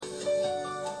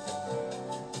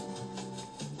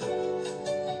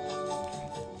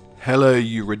Hello,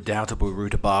 you redoubtable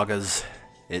rutabagas.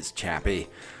 It's Chappie.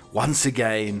 Once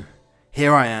again,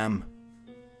 here I am,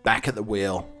 back at the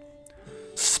wheel,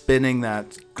 spinning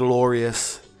that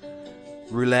glorious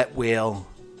roulette wheel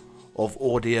of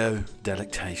audio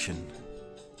delectation.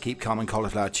 Keep calm and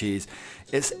cauliflower cheese.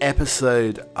 It's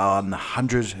episode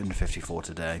 154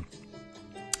 today,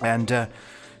 and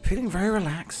feeling very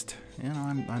relaxed. You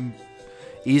know, I'm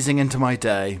easing into my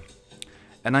day.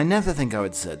 And I never think I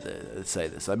would say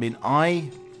this. I mean, I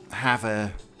have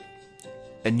a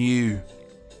new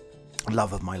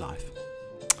love of my life.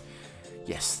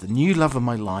 Yes, the new love of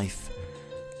my life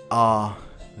are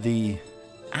the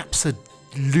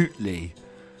absolutely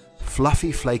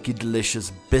fluffy, flaky,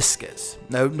 delicious biscuits.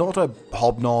 No, not a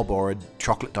hobnob or a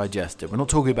chocolate digestive. We're not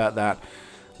talking about that,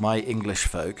 my English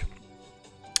folk.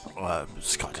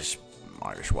 Scottish,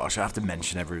 Irish, Welsh. I have to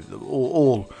mention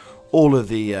all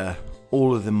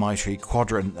of the mighty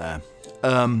quadrant there.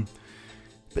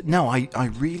 But no, I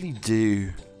really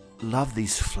do love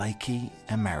these flaky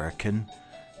American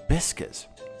biscuits.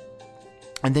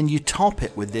 And then you top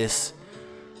it with this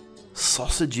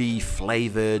sausagey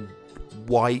flavored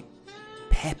white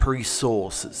peppery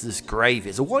sauce. It's this gravy.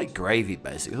 It's a white gravy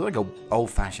basically. It's like an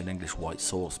old-fashioned English white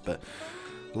sauce, but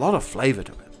a lot of flavor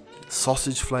to it.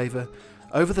 Sausage flavor.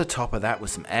 Over the top of that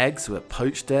with some eggs, with a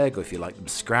poached egg, or if you like them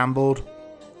scrambled.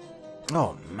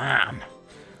 Oh man,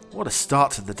 what a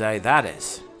start to the day that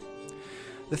is.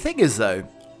 The thing is though,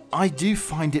 I do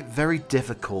find it very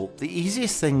difficult. The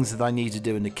easiest things that I need to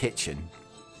do in the kitchen,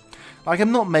 like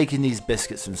I'm not making these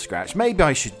biscuits from scratch. Maybe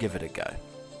I should give it a go.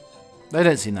 They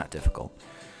don't seem that difficult.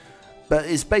 But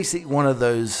it's basically one of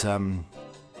those,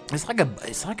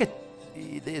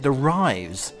 it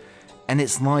arrives and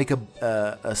it's like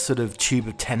a sort of tube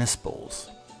of tennis balls.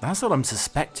 That's what I'm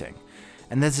suspecting.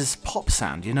 And there's this pop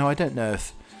sound. You know, I don't know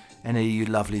if any of you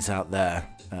lovelies out there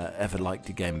ever liked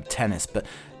a game of tennis, but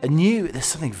there's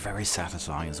something very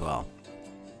satisfying as well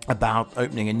about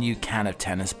opening a new can of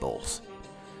tennis balls.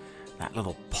 That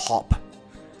little pop,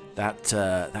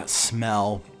 that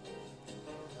smell.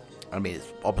 I mean, it's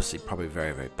obviously probably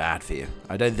very, very bad for you.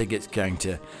 I don't think it's going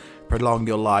to prolong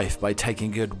your life by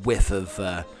taking a good whiff of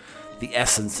the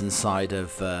essence inside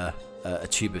of a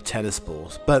tube of tennis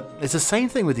balls. But it's the same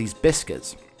thing with these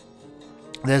biscuits.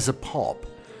 There's a pop,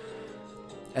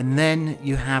 and then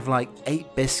you have like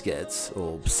 8 biscuits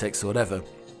or 6 or whatever.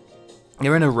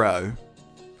 You're in a row,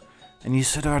 and you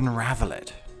sort of unravel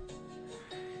it.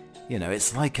 You know,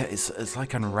 it's like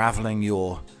unraveling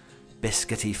your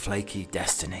biscuity, flaky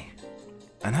destiny,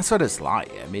 and that's what it's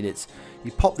like. I mean,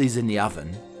 you pop these in the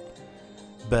oven,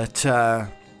 but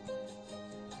I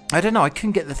don't know. I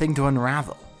couldn't get the thing to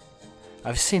unravel.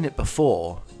 I've seen it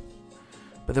before,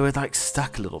 but they were like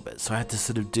stuck a little bit, so I had to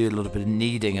sort of do a little bit of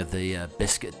kneading of the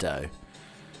biscuit dough.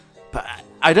 But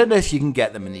I don't know if you can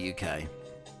get them in the UK,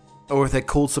 or if they're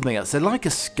called something else. They're like a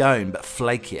scone, but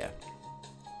flakier.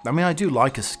 I mean, I do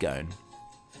like a scone,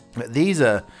 but these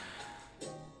are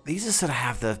sort of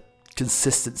have the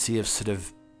consistency of sort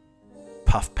of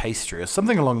puff pastry or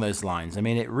something along those lines. I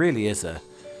mean, it really is a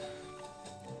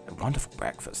wonderful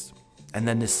breakfast. And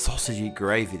then this sausagey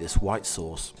gravy, this white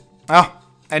sauce.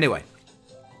 Anyway,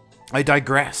 I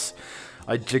digress.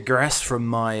 I digress from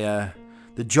my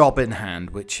the job in hand,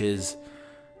 which is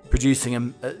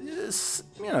producing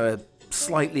a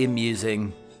slightly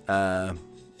amusing.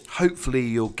 Hopefully,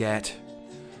 you'll get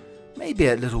maybe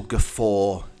a little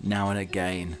guffaw now and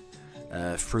again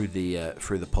through the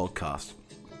podcast.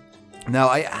 Now,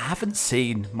 I haven't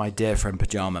seen my dear friend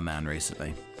Pajama Man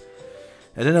recently.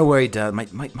 I don't know where he does.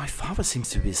 My father seems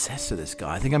to be obsessed with this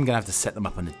guy. I think I'm going to have to set them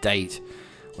up on a date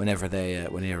whenever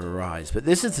he arrives. But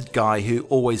this is a guy who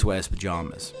always wears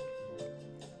pajamas.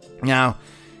 Now,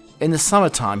 in the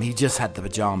summertime, he just had the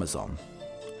pajamas on.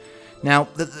 Now,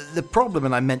 the problem,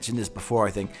 and I mentioned this before,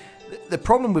 I think, the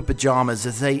problem with pajamas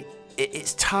is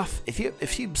it's tough. If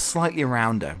you're slightly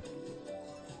rounder,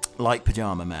 like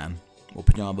Pajama Man, or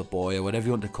Pajama Boy, or whatever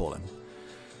you want to call him,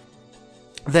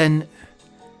 then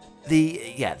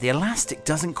the elastic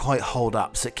doesn't quite hold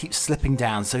up, so it keeps slipping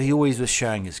down, so he always was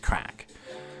showing his crack.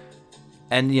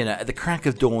 And, you know, at the crack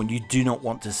of dawn, you do not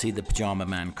want to see the Pajama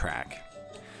Man crack.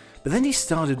 But then he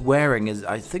started wearing,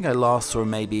 I think I last saw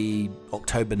him maybe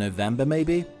October, November,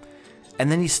 maybe.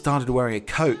 And then he started wearing a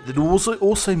coat that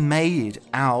also made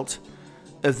out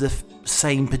of the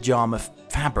same pajama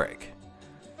fabric.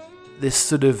 This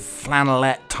sort of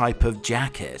flannelette type of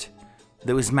jacket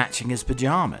that was matching his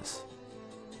pajamas.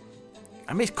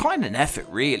 I mean, it's quite an effort,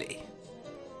 really.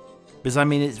 Because, I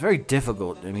mean, it's very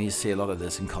difficult. I mean, you see a lot of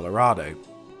this in Colorado.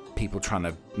 People trying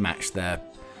to match their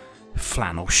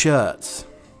flannel shirts.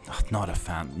 Not a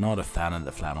fan of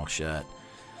the flannel shirt.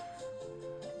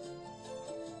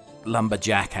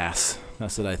 Lumberjack ass.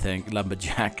 That's what I think.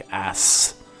 Lumberjack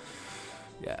ass.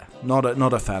 Yeah, not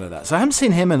a fan of that. So I haven't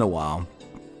seen him in a while,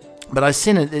 but I've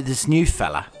seen this new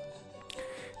fella.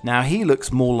 Now he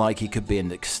looks more like he could be in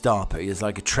the Gestapo. He has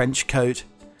like a trench coat,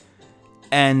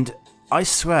 and I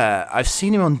swear I've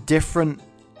seen him on different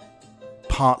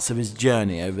parts of his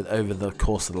journey over the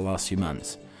course of the last few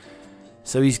months.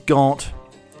 So he's got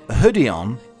a hoodie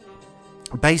on,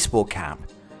 a baseball cap,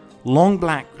 long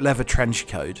black leather trench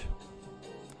coat.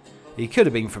 He could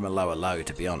have been from a lower low,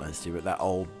 to be honest. He was that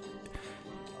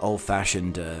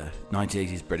old-fashioned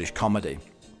 1980s British comedy.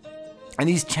 And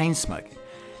he's chain smoking.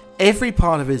 Every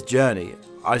part of his journey,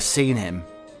 I've seen him,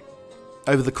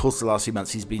 over the course of the last few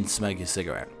months, he's been smoking a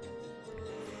cigarette.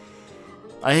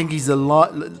 I think he's the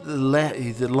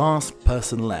last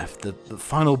person left, the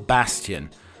final bastion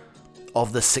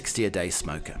of the 60-a-day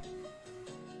smoker.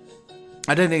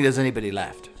 I don't think there's anybody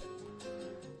left.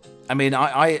 I mean,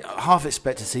 I half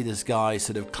expect to see this guy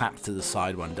sort of clapped to the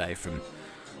side one day from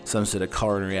some sort of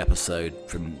coronary episode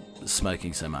from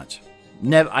smoking so much.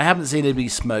 I haven't seen anybody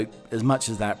smoke as much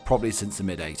as that probably since the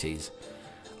mid-80s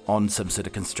on some sort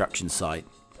of construction site.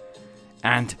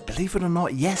 And believe it or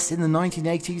not, yes, in the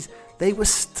 1980s, they were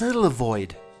still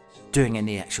avoid doing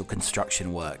any actual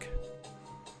construction work.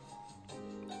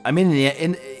 I mean,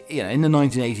 in the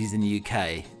 1980s in the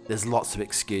UK, there's lots of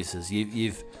excuses.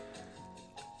 If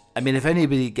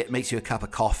anybody makes you a cup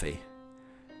of coffee,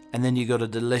 and then you got a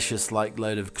delicious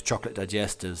load of chocolate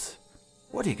digestives,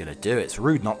 what are you going to do? It's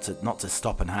rude not to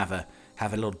stop and have a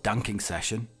little dunking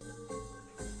session.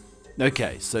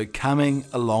 Okay, so coming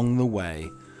along the way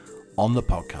on the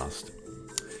podcast,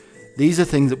 these are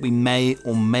things that we may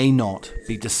or may not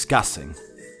be discussing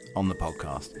on the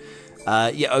podcast.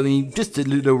 Just a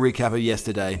little recap of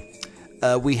yesterday.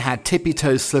 We had Tippy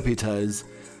Toes, Slippy Toes.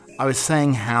 I was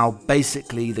saying how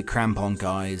basically the crampon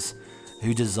guys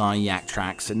who design yak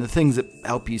tracks and the things that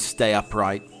help you stay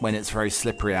upright when it's very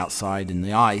slippery outside in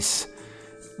the ice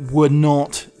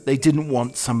they didn't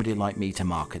want somebody like me to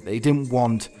market. They didn't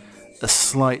want a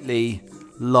slightly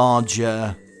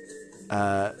larger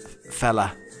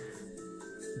fella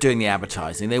doing the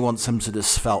advertising. They want some sort of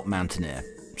svelte mountaineer.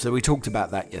 So we talked about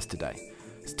that yesterday.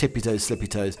 It's Tippy Toes, Slippy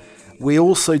Toes. We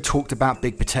also talked about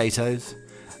big potatoes.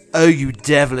 Oh, you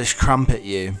devilish crumpet,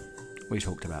 you. We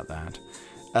talked about that.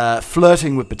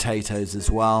 Flirting with potatoes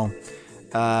as well.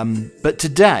 But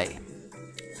today,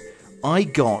 I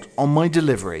got on my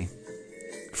delivery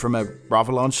from a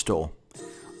rather large store,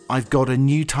 I've got a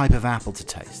new type of apple to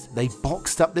taste. They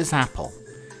boxed up this apple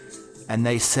and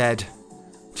they said,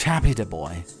 Chappy da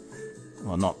boy.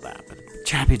 Well, not that, but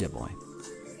Chappy da boy.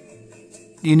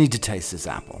 You need to taste this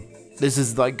apple. This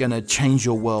is going to change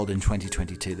your world in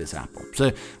 2022, this apple.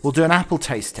 So we'll do an apple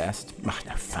taste test.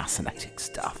 Fascinating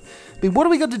stuff. But what do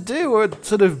we got to do? We're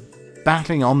sort of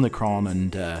battling Omicron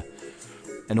and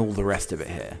all the rest of it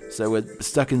here. So we're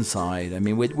stuck inside. I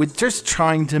mean, we're just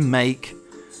trying to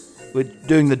we're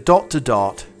doing the dot to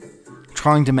dot,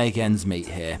 trying to make ends meet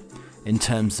here in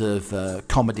terms of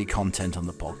comedy content on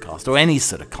the podcast, or any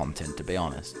sort of content, to be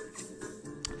honest.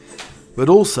 But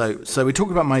also, so we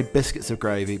talked about my biscuits and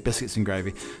gravy.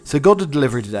 So got a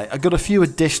delivery today. I got a few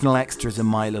additional extras in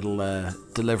my little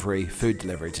food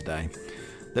delivery today.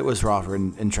 That was rather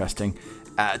interesting.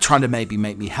 Trying to maybe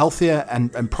make me healthier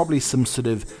and probably some sort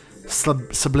of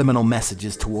subliminal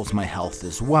messages towards my health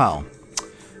as well.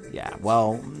 Yeah,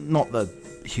 well, not the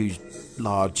huge,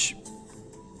 large,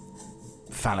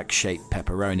 phallic-shaped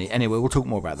pepperoni. Anyway, we'll talk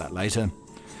more about that later.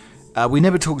 We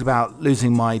never talked about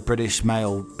losing my British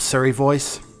male Surrey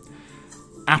voice.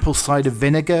 Apple cider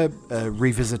vinegar,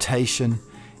 revisitation.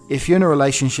 If you're in a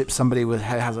relationship, somebody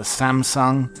has a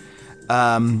Samsung.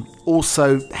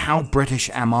 Also, how British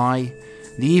am I?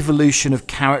 The evolution of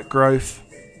carrot growth.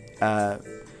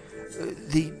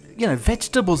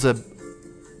 Vegetables are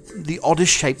the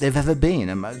oddest shape they've ever been.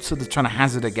 I'm sort of trying to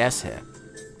hazard a guess here.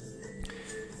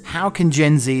 How can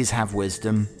Gen Zs have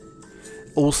wisdom?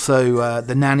 Also,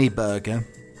 the nanny burger.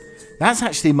 That's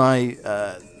actually my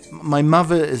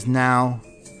mother is now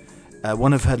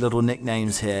one of her little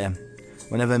nicknames here.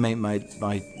 Whenever I make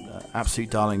my absolute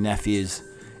darling nephews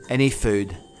any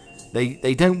food,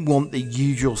 they don't want the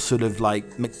usual sort of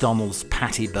like McDonald's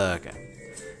patty burger.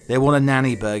 They want a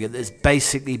nanny burger that's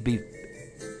basically be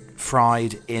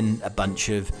fried in a bunch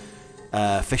of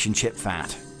fish and chip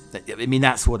fat. I mean,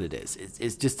 that's what it is.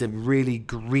 It's just a really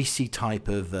greasy type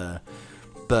of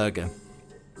burger.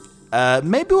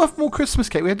 Maybe we'll have more Christmas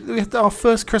cake. We had our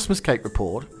first Christmas cake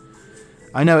report.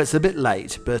 I know it's a bit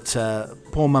late, but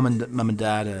poor mum and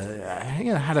dad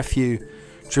had a few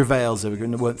travails. They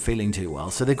weren't feeling too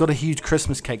well, so they've got a huge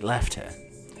Christmas cake left here.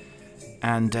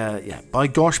 And by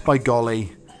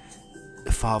golly,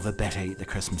 the father better eat the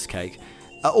Christmas cake.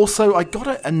 Also, I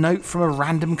got a note from a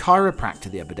random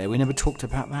chiropractor the other day. We never talked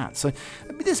about that. So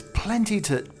there's plenty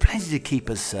to keep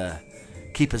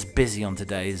us busy on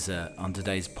today's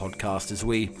podcast as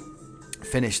we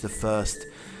finish the first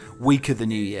week of the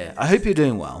new year. I hope you're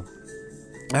doing well.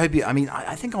 I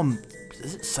think on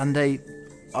Sunday,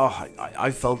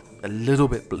 I felt a little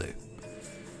bit blue.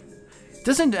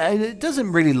 It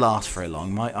doesn't really last very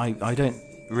long. I don't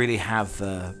really have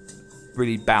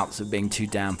really bouts of being too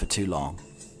down for too long,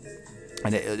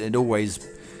 and it always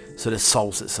sort of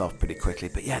solves itself pretty quickly.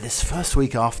 But yeah, this first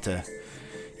week after,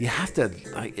 you have to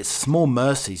it's small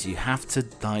mercies. You have to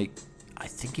I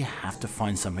think you have to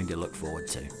find something to look forward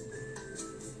to.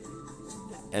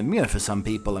 And for some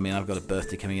people, I've got a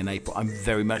birthday coming in April. I'm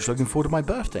very much looking forward to my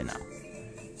birthday now.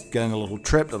 Going a little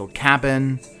trip, little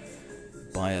cabin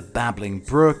by a babbling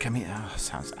brook.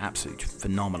 Sounds absolutely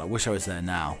phenomenal. I wish I was there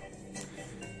now.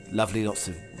 Lovely, lots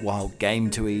of wild game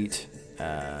to eat.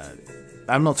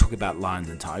 I'm not talking about lions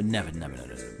and tigers. Never.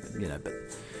 But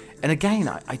and again,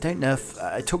 I don't know if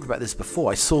I talked about this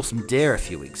before. I saw some deer a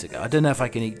few weeks ago. I don't know if I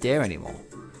can eat deer anymore.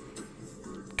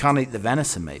 Can't eat the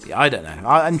venison, maybe. I don't know.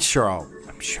 I'm sure I'll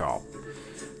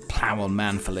plow on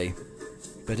manfully,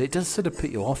 but it does sort of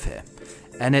put you off here.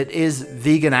 And it is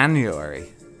vegan January.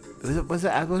 Was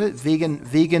it vegan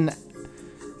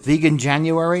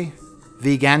January?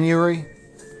 Veganuary?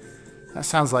 That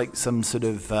sounds like some sort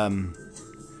of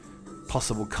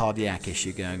possible cardiac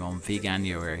issue going on.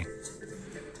 Veganuary.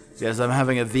 Yes, I'm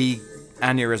having a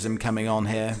aneurysm coming on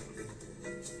here.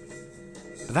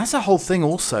 But that's a whole thing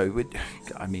also.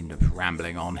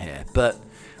 Rambling on here, but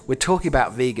we're talking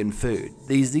about vegan food.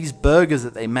 These burgers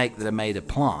that they make that are made of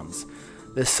plants.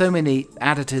 There's so many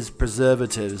additives,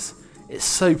 preservatives. It's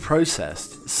so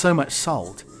processed, so much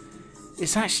salt.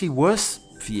 It's actually worse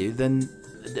for you than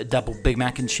a double Big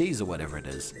Mac and cheese or whatever it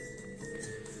is.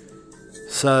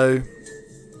 So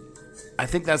I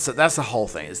think that's the whole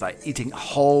thing. It's like eating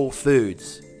whole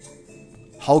foods,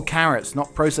 whole carrots,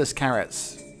 not processed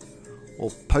carrots, or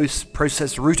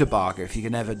post-processed rutabaga if you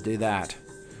can ever do that.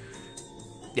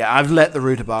 Yeah, I've let the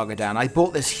rutabaga down. I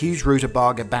bought this huge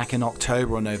rutabaga back in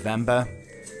October or November,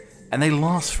 and they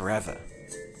last forever.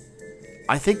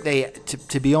 I think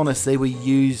to be honest, they were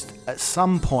used at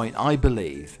some point, I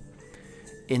believe,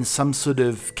 in some sort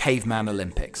of caveman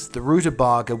Olympics. The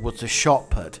rutabaga was the shot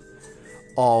put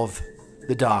of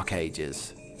the Dark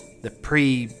Ages. The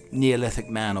pre-Neolithic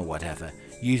man or whatever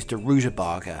used a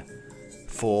rutabaga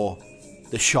for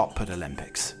the shot put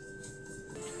Olympics.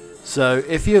 So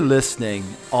if you're listening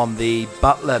on the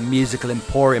Butler Musical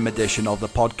Emporium edition of the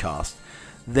podcast,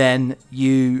 then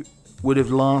you would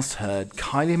have last heard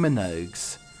Kylie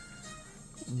Minogue's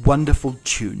wonderful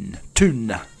tune.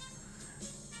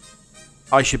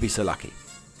 I Should Be So Lucky.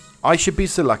 I Should Be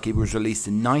So Lucky was released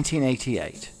in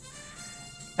 1988.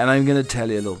 And I'm going to tell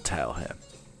you a little tale here.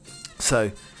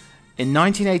 So, in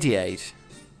 1988,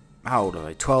 how old are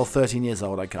I? 12, 13 years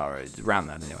old? I can't remember. Around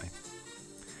that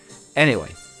anyway.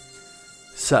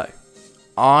 So,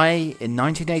 in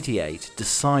 1988,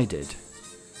 decided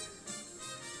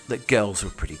that girls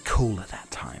were pretty cool at that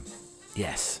time.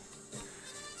 Yes.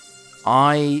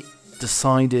 I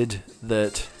decided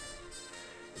that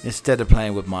instead of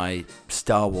playing with my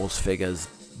Star Wars figures,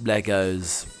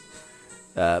 Legos,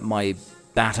 my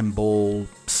bat and ball,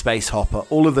 space hopper,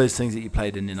 all of those things that you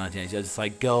played in the 1980s, I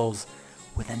decided girls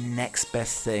were the next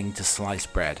best thing to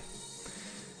sliced bread.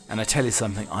 And I tell you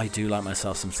something, I do like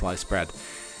myself some sliced bread.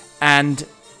 And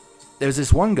there was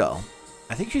this one girl,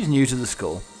 I think she was new to the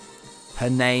school. Her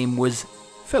name was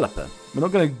Philippa. We're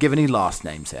not going to give any last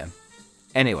names here.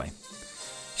 Anyway,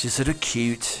 she's sort of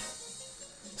cute,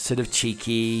 sort of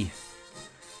cheeky,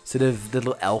 sort of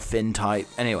little elfin type.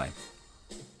 Anyway,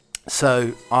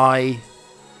 so I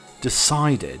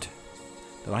decided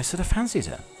that I sort of fancied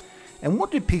her. And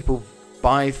what did people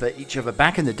buy for each other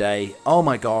back in the day? Oh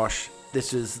my gosh,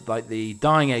 this is like the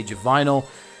dying age of vinyl.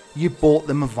 You bought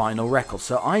them a vinyl record.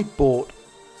 So I bought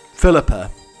Philippa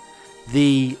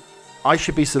the I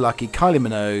Should Be So Lucky Kylie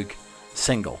Minogue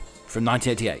single from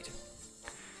 1988.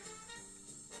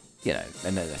 You know,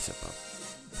 and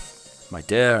that's my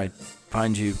dear, I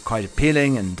find you quite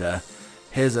appealing, and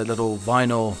here's a little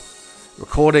vinyl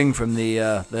recording from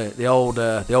the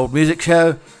old music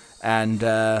show, and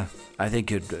I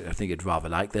think you'd rather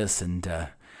like this, and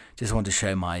just want to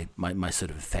show my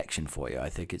sort of affection for you. I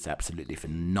think it's absolutely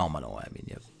phenomenal. I mean,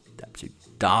 you're absolute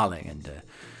darling,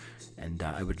 and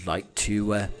I would like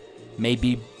to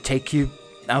maybe take you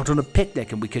out on a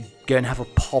picnic, and we could go and have a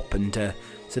pop, and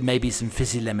so maybe some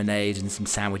fizzy lemonade and some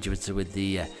sandwiches with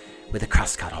the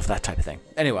crust cut off, that type of thing.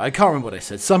 Anyway, I can't remember what I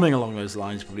said. Something along those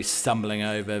lines, probably stumbling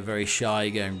over, very shy,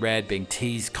 going red, being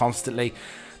teased constantly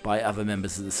by other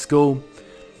members of the school.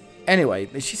 Anyway,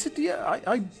 she said, yeah,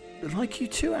 I like you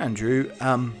too, Andrew.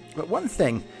 But one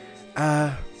thing,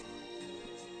 I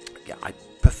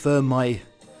prefer my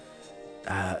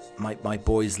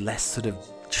boys less sort of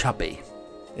chubby.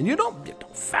 And you're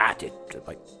not fat, you're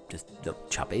like just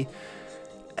chubby.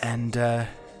 And I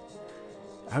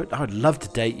would love to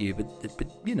date you, but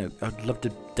I'd love to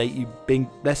date you being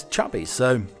less chubby.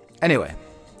 So anyway,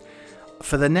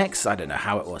 for the next, I don't know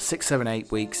how it was, 6, 7,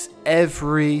 8 weeks,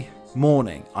 every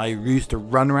morning I used to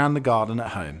run around the garden at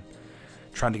home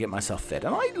trying to get myself fit.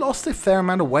 And I lost a fair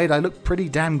amount of weight. I looked pretty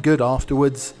damn good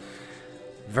afterwards.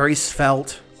 Very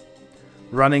svelte,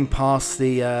 running past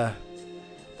the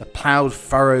ploughed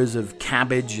furrows of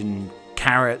cabbage and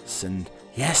carrots and,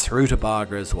 yes,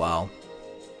 rutabaga as well.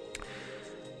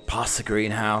 Past the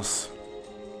greenhouse,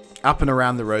 up and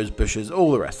around the rose bushes,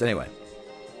 all the rest. Anyway,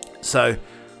 so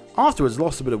afterwards,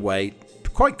 lost a bit of weight,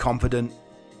 quite confident.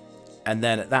 And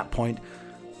then at that point,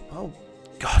 oh,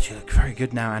 God, you look very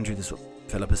good now, Andrew. This is what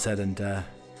Philippa said. And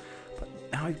but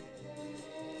now I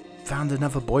found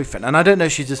another boyfriend. And I don't know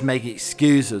if she's just making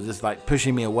excuses, just like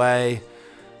pushing me away.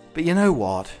 But you know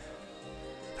what?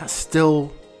 That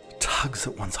still tugs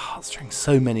at one's heartstrings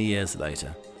so many years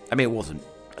later. I mean, I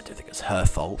don't think it's her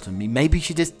fault. I mean, maybe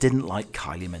she just didn't like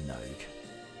Kylie Minogue.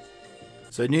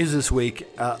 So news this week,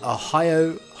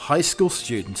 Ohio high school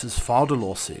student has filed a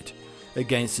lawsuit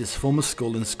against his former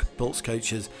school and sports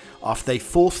coaches after they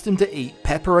forced him to eat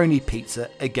pepperoni pizza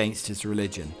against his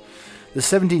religion. The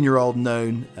 17-year-old,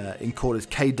 known in court as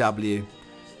KW,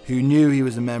 who knew he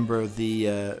was a member of the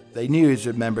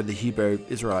Hebrew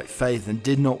Israelite faith and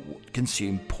did not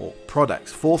consume pork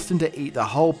products, forced him to eat the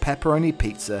whole pepperoni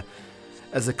pizza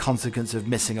as a consequence of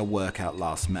missing a workout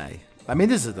last May. I mean,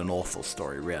 this is an awful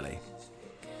story, really.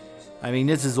 I mean,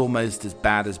 this is almost as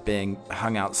bad as being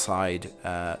hung outside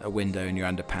a window in your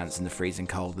underpants in the freezing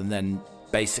cold and then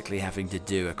basically having to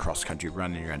do a cross-country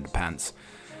run in your underpants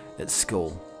at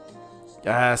school.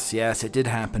 Yes, it did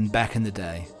happen back in the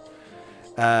day.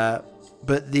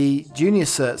 But the junior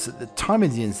asserts that at the time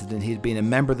of the incident, he had been a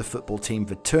member of the football team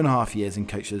for 2.5 years and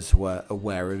coaches were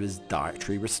aware of his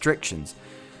dietary restrictions.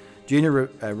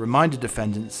 Junior reminded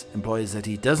defendants' employees that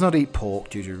he does not eat pork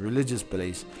due to religious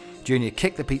beliefs. Junior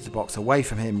kicked the pizza box away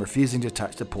from him, refusing to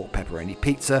touch the pork pepperoni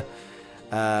pizza.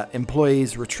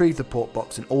 Employees retrieved the pork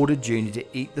box and ordered Junior to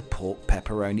eat the pork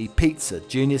pepperoni pizza.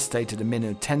 Junior stated a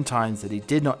minimum of 10 times that he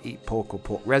did not eat pork or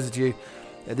pork residue.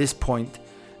 At this point,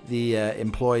 the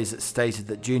employees stated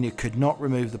that Junior could not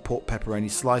remove the pork pepperoni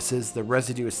slices. The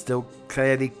residue was still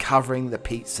clearly covering the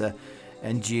pizza,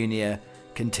 and Junior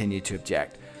continued to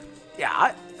object.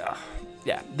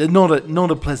 They're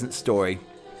not a pleasant story.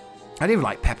 I don't even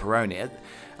like pepperoni.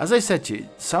 As I said to you,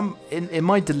 in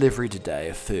my delivery today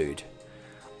of food,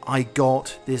 I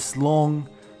got this long,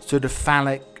 sort of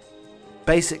phallic,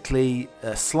 basically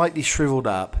slightly shriveled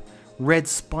up, red,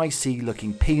 spicy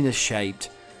looking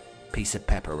penis-shaped piece of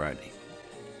pepperoni.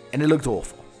 And it looked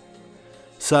awful.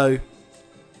 So,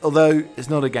 although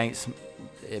it's not against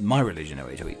my religion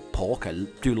anyway to eat pork, I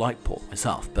do like pork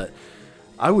myself, but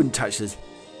I wouldn't touch this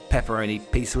pepperoni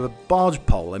piece with a barge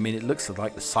pole. I mean, it looks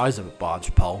like the size of a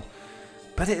barge pole,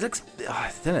 but it looks,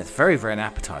 I don't know, it's very, very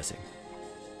unappetizing.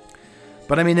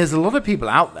 But I mean, there's a lot of people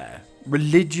out there,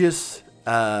 religious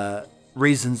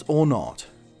reasons or not,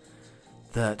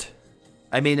 that,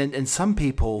 I mean, and some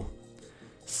people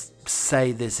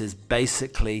say this is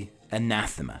basically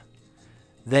anathema.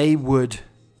 They would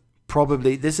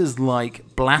probably, this is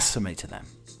like blasphemy to them.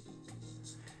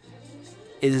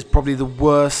 It is probably the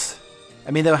worst.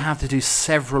 I mean, they'll have to do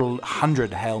several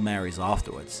hundred Hail Marys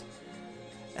afterwards.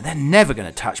 And they're never going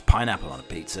to touch pineapple on a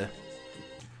pizza.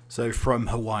 So from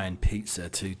Hawaiian pizza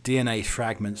to DNA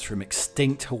fragments from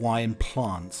extinct Hawaiian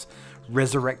plants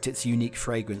resurrect its unique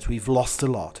fragrance, we've lost a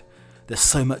lot. There's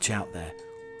so much out there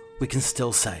we can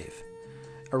still save.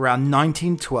 Around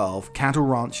 1912, cattle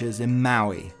ranchers in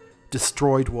Maui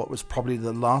destroyed what was probably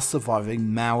the last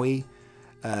surviving Maui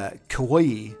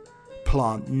kauai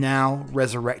plant, now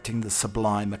resurrecting the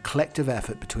sublime. A collective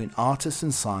effort between artists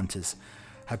and scientists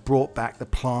have brought back the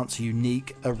plant's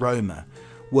unique aroma.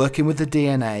 Working with the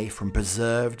DNA from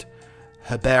preserved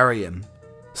herbarium,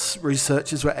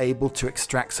 researchers were able to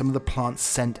extract some of the plant's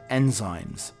scent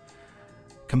enzymes.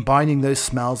 Combining those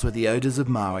smells with the odors of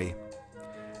Maui,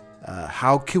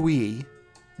 Haukiwi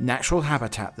natural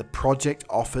habitat, the project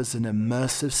offers an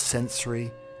immersive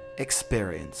sensory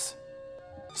experience.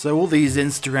 So all these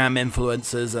Instagram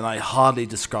influencers, and I hardly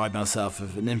describe myself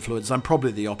as an influencer, I'm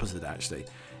probably the opposite actually.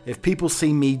 If people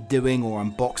see me doing or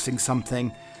unboxing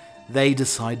something, they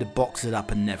decide to box it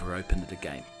up and never open it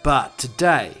again. But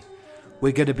today,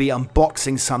 we're going to be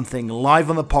unboxing something live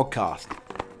on the podcast.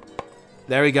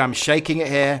 There we go, I'm shaking it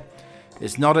here.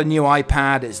 It's not a new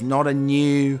iPad, it's not a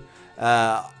new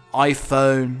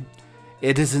iPhone.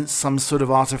 It isn't some sort of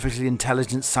artificially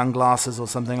intelligent sunglasses or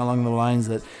something along the lines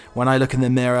that when I look in the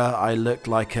mirror, I look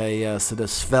like a sort of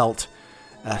svelte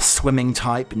swimming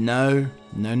type. No.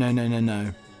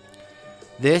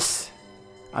 This,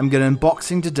 I'm going to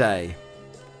unboxing today.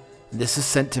 This is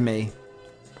sent to me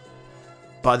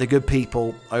by the good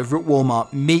people over at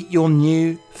Walmart. Meet your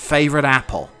new favorite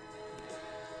Apple.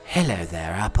 Hello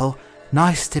there, Apple.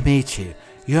 Nice to meet you.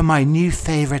 You're my new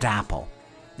favorite Apple.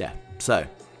 Yeah, so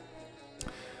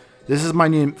this is my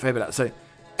new favorite Apple. So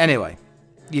anyway,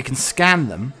 you can scan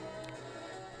them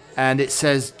and it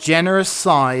says generous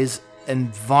size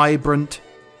and vibrant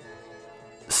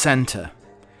center.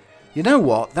 You know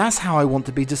what? That's how I want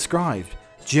to be described.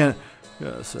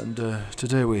 Yes, and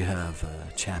today we have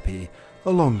Chappie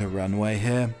along the runway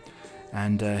here,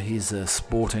 and he's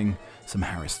sporting some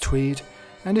Harris tweed,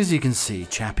 and as you can see,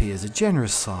 Chappie is a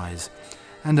generous size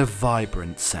and a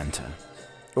vibrant center.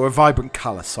 Or a vibrant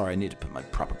colour. Sorry, I need to put my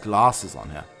proper glasses on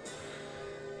here.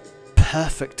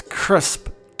 Perfect, crisp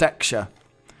texture.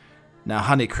 Now,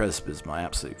 Honeycrisp is my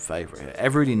absolute favourite here.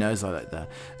 Everybody knows I like that.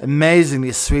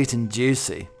 Amazingly sweet and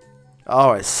juicy.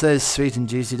 Oh, it's so sweet and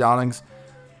juicy, darlings.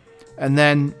 And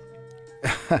then,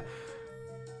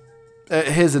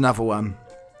 here's another one.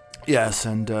 Yes,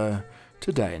 and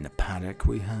today in the paddock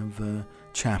we have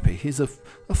Chappie. He's a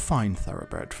fine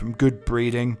thoroughbred from good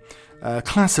breeding,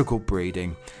 classical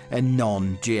breeding, and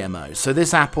non-GMO. So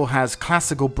this apple has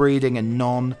classical breeding and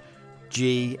non-GMO.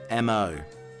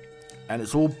 And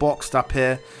it's all boxed up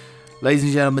here. Ladies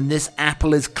and gentlemen, this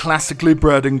apple is classically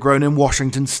bred and grown in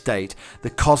Washington State.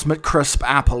 The Cosmic Crisp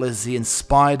apple is the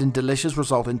inspired and delicious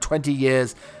result in 20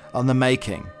 years on the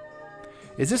making.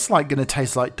 Is this like going to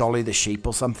taste like Dolly the sheep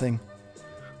or something?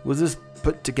 Was this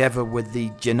put together with the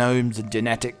genomes and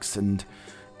genetics and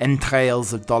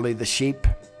entrails of Dolly the sheep?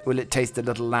 Will it taste a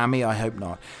little lammy? I hope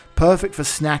not. Perfect for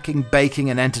snacking, baking,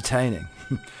 and entertaining.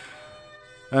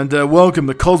 And welcome,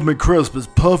 the Cosmic Crisp is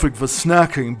perfect for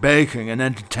snacking, baking, and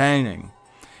entertaining.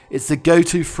 It's the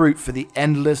go-to fruit for the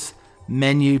endless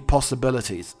menu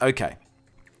possibilities. Okay,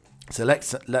 so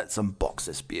let's unbox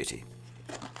this beauty.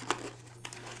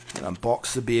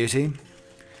 Unbox the beauty.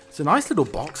 It's a nice little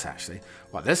box, actually.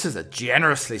 Well, this is a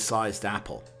generously sized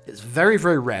apple. It's very,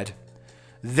 very red.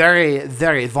 Very,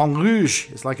 very vin rouge.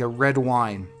 It's like a red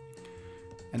wine.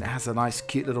 And it has a nice,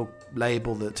 cute little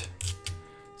label that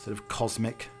sort of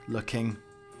cosmic looking.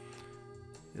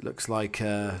 It looks like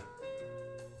the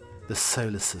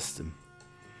solar system.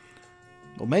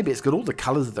 Or maybe it's got all the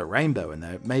colours of the rainbow in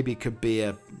there. Maybe it could be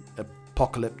a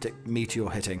apocalyptic meteor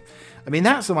hitting. I mean,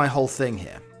 that's my whole thing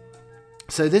here.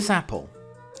 So this apple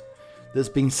that's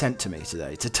been sent to me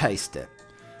today to taste it.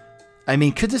 I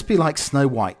mean, could this be like Snow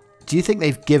White? Do you think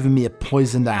they've given me a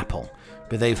poisoned apple,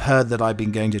 but they've heard that I've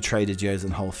been going to Trader Joe's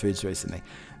and Whole Foods recently?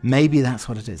 Maybe that's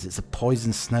what it is. It's a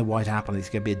poisoned Snow White apple. It's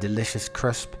going to be a delicious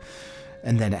crisp,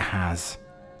 and then it has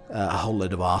a whole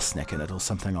load of arsenic in it or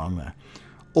something along there.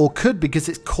 Or could, because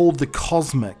it's called the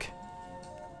Cosmic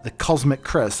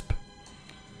Crisp,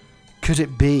 could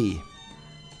it be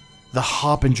the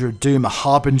harbinger of doom, a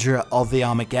harbinger of the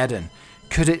Armageddon?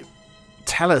 Could it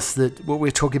tell us that what we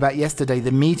were talking about yesterday,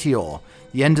 the meteor,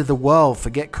 the end of the world,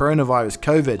 forget coronavirus,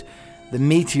 COVID, the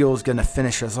meteor is going to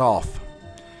finish us off.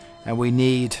 And we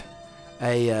need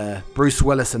a Bruce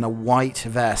Willis in a white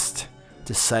vest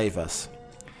to save us.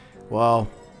 Well,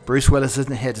 Bruce Willis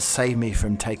isn't here to save me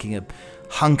from taking a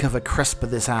hunk of a crisp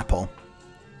of this apple.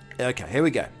 Okay, here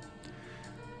we go.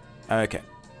 Okay.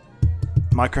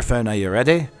 Microphone, are you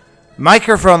ready?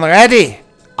 Microphone ready!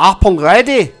 Apple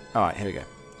ready! Alright, here we go.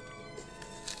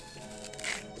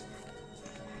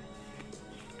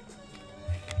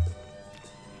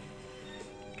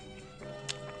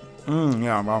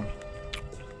 Yeah, well.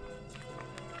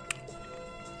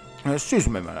 Excuse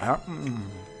me a minute.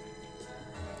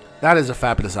 That is a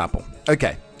fabulous apple.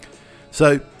 Okay,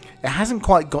 so it hasn't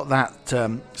quite got that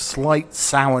slight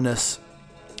sourness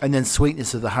and then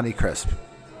sweetness of the Honeycrisp.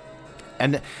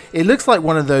 And it looks like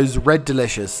one of those Red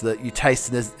Delicious that you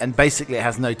taste and basically it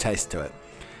has no taste to it.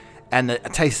 And the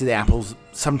taste of the apples,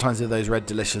 sometimes of those Red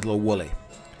Delicious, a little woolly.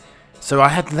 So I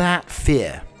had that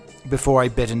fear before I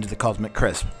bit into the Cosmic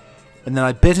Crisp. And then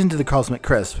I bit into the Cosmic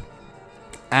Crisp,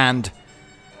 and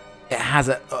it has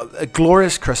a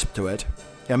glorious crisp to it.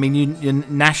 I mean, your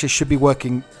gnashes should be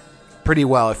working pretty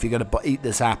well if you're going to eat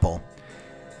this apple.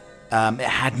 It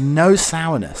had no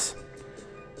sourness,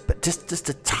 but just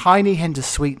a tiny hint of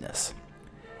sweetness,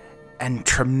 and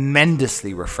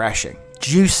tremendously refreshing,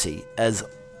 juicy as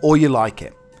all you like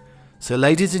it. So,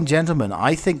 ladies and gentlemen,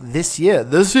 I think this year,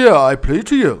 I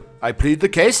plead the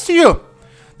case to you,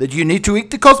 that you need to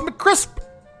eat the Cosmic Crisp.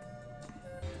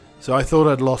 So I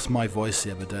thought I'd lost my voice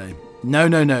the other day. No,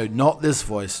 not this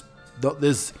voice. Not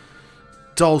this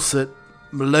dulcet,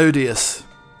 melodious.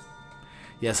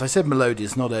 Yes, I said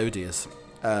melodious, not odious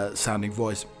sounding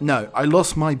voice. No, I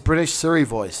lost my British Surrey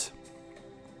voice.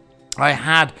 I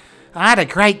had a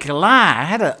great July.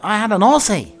 I had an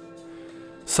Aussie.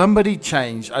 Somebody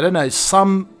changed. I don't know.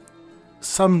 Some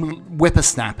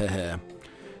whippersnapper here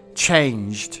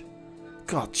changed.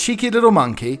 God, cheeky little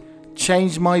monkey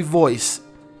changed my voice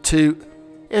to.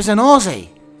 It was an Aussie.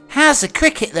 How's the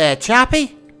cricket there,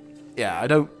 chappie? Yeah, I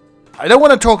don't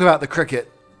want to talk about the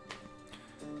cricket.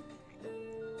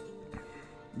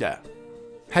 Yeah.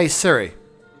 Hey Siri.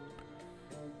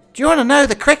 Do you want to know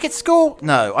the cricket score?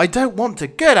 No, I don't want to.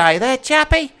 Good day there,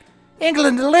 chappie.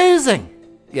 England are losing.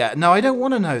 Yeah, no, I don't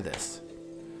want to know this.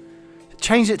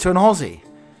 Change it to an Aussie.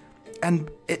 And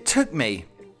it took me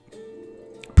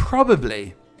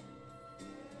probably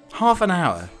half an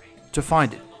hour to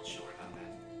find it.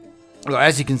 Well,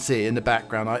 as you can see in the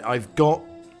background, I've got...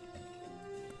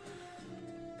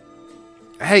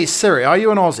 Hey Siri, are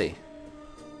you an Aussie?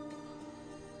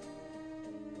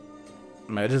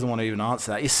 No, it doesn't want to even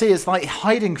answer that. You see, it's like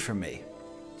hiding from me.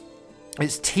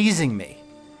 It's teasing me.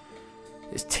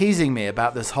 It's teasing me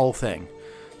about this whole thing.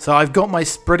 So I've got my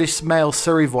British male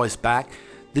Surrey voice back.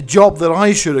 The job that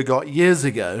I should have got years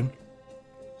ago.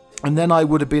 And then I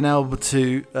would have been able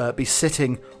to be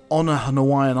sitting on a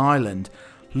Hawaiian island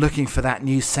looking for that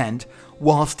new scent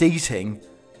whilst eating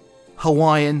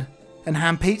Hawaiian and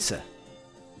ham pizza.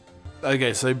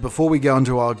 Okay, so before we go on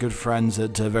to our good friends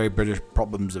at Very British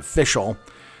Problems Official,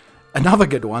 another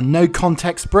good one, No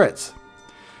Context Brits.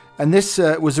 And this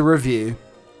was a review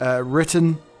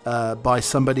written by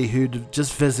somebody who'd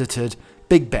just visited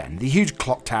Big Ben, the huge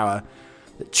clock tower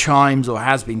that chimes or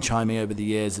has been chiming over the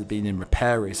years, has been in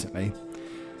repair recently.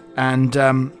 And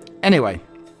anyway,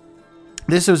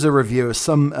 this was a review of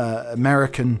some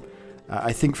American,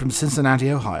 I think from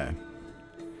Cincinnati, Ohio.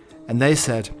 And they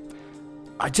said,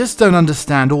 I just don't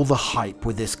understand all the hype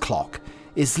with this clock.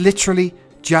 It's literally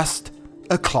just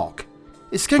a clock.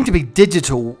 It's going to be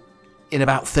digital in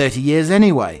about 30 years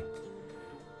anyway.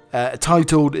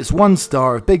 Titled, It's 1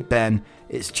 star of Big Ben.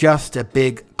 It's just a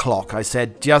big clock. I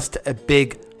said, just a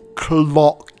big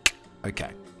clock.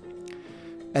 Okay.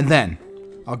 And then,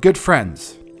 our good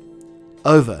friends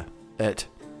over at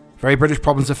Very British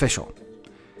Problems Official.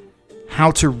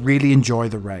 How to really enjoy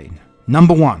the rain.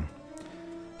 Number 1.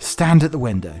 Stand at the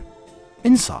window.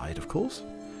 Inside, of course.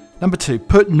 Number 2,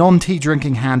 put non-tea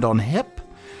drinking hand on hip.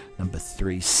 Number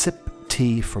 3, sip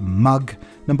tea from mug.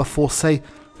 Number 4, say,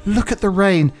 look at the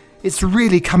rain. It's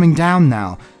really coming down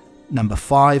now. Number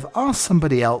 5, ask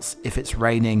somebody else if it's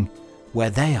raining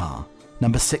where they are.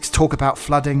 Number 6, talk about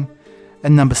flooding.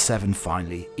 And number 7,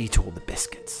 finally, eat all the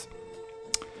biscuits.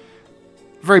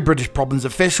 Very British Problems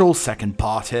Official, second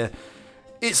part here.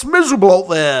 It's miserable out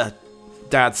there.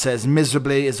 Dad says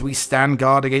miserably as we stand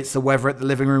guard against the weather at the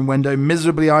living room window.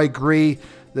 Miserably, I agree.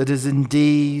 That is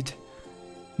indeed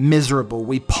miserable.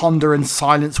 We ponder in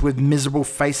silence with miserable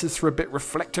faces for a bit,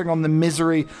 reflecting on the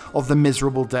misery of the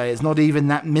miserable day. It's not even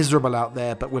that miserable out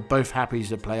there, but we're both happy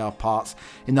to play our parts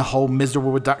in the whole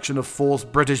miserable reduction of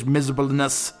forced British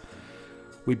miserableness.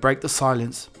 We break the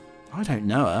silence. I don't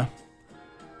know her.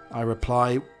 I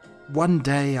reply, one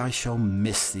day I shall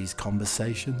miss these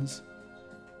conversations.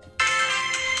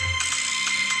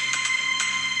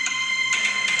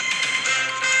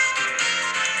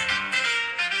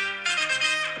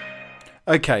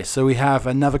 Okay, so we have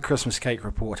another Christmas cake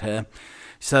report here.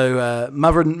 So, Ma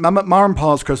and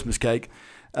Pa's Christmas cake.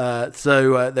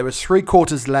 There was 3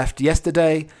 quarters left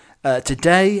yesterday.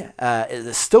 Today,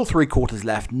 there's still 3 quarters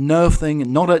left.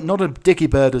 Nothing, not a dicky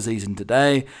bird was eaten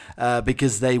today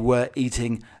because they were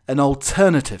eating an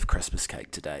alternative Christmas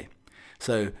cake today.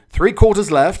 So, 3 quarters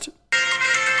left.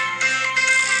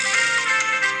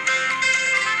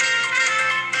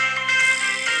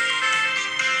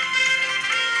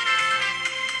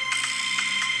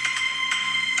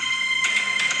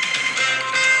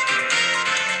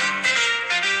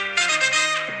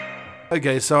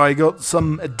 Okay, so I got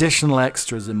some additional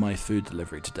extras in my food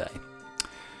delivery today.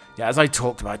 Yeah, as I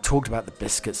talked about the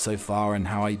biscuits so far and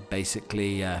how I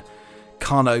basically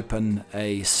can't open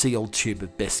a sealed tube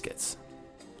of biscuits.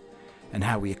 And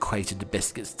how we equated the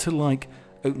biscuits to like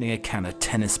opening a can of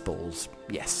tennis balls.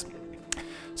 Yes.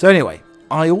 So anyway,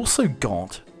 I also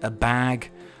got a bag.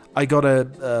 I got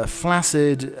a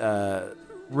flaccid,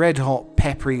 red-hot,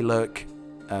 peppery look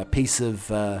piece of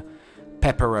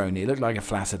pepperoni. It looked like a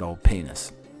flaccid old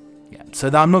penis. Yeah. So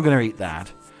I'm not going to eat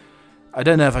that. I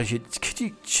don't know if I should.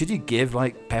 Should you give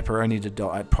like pepperoni to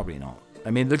dog? Probably not.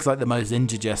 I mean, it looks like the most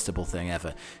indigestible thing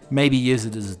ever. Maybe use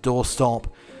it as a doorstop.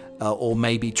 Or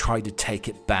maybe try to take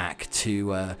it back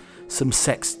to some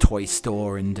sex toy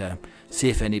store and see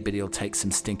if anybody will take some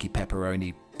stinky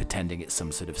pepperoni pretending it's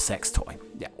some sort of sex toy.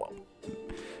 Yeah, well,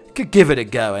 could give it a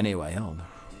go anyway. Oh, no.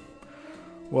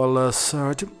 Well, sir,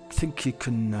 I don't think you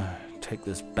can take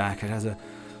this back. It has a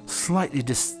slightly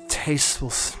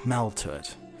distasteful smell to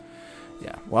it.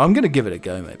 Yeah, well, I'm going to give it a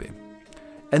go maybe.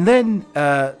 And then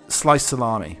sliced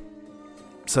salami.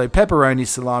 So pepperoni,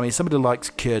 salami, somebody who likes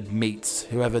cured meats,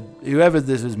 whoever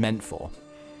this was meant for.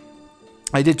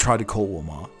 I did try to call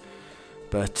Walmart,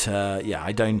 but yeah,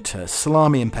 I don't.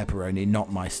 Salami and pepperoni,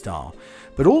 not my style.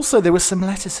 But also there was some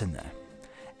lettuce in there.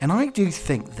 And I do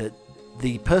think that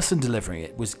the person delivering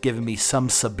it was giving me some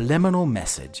subliminal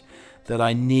message that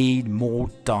I need more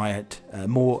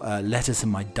lettuce in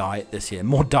my diet this year.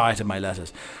 More diet in my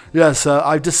lettuce. Yes,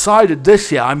 I've decided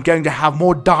this year I'm going to have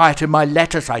more diet in my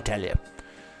lettuce, I tell you.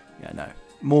 Yeah, no.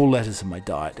 More lettuce in my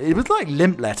diet. It was like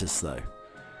limp lettuce, though.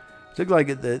 It looked like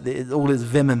all its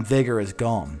vim and vigor is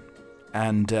gone.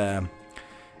 And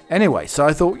anyway, so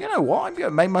I thought, you know what? I'm going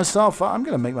to make myself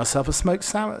a smoked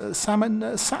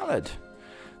salmon salad.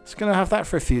 Just going to have that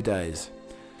for a few days.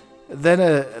 Then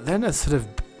a sort of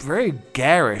very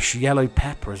garish yellow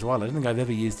pepper as well. I don't think I've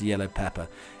ever used a yellow pepper.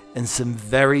 And some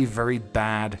very, very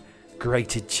bad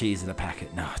grated cheese in a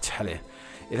packet. No, I tell you.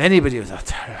 If anybody was,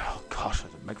 oh gosh,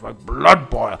 it makes my blood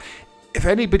boil. If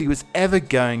anybody was ever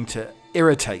going to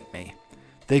irritate me,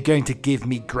 they're going to give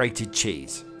me grated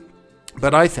cheese.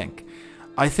 But I think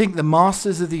the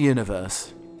masters of the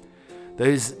universe,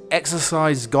 those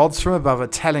exercise gods from above, are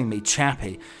telling me,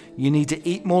 Chappie, you need to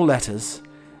eat more lettuce,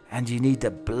 and you need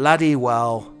to bloody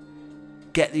well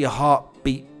get your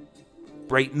heartbeat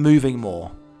rate moving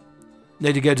more. You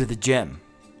need to go to the gym.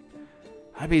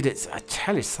 I mean, I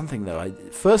tell you something though.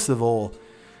 First of all,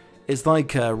 it's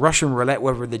like Russian roulette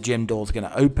whether the gym door's going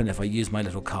to open if I use my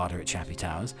little card here at Chappie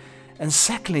Towers. And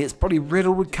secondly, it's probably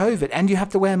riddled with COVID, and you have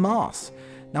to wear masks.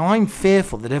 Now, I'm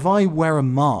fearful that if I wear a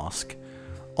mask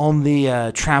on the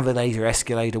travelator,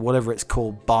 escalator, whatever it's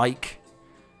called, bike,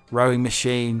 rowing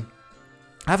machine,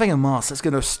 having a mask that's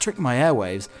going to restrict my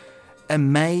airwaves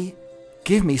and may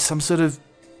give me some sort of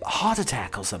heart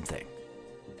attack or something.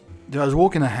 I was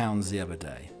walking the hounds the other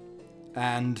day,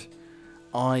 and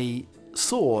I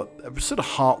saw a sort of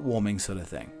heartwarming sort of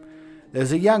thing.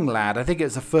 There's a young lad, I think it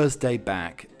was the first day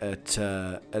back at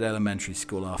elementary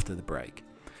school after the break.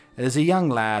 There's a young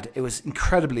lad, it was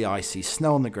incredibly icy,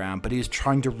 snow on the ground, but he was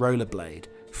trying to rollerblade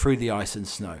through the ice and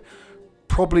snow.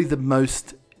 Probably the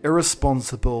most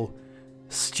irresponsible,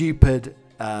 stupid,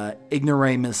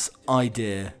 ignoramus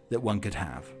idea that one could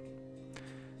have.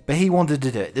 But he wanted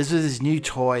to do it. This was his new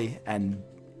toy, and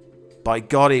by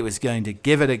God, he was going to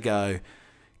give it a go,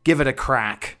 give it a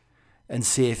crack, and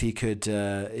see if he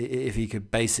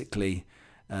could basically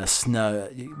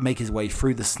make his way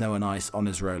through the snow and ice on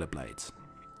his rollerblades.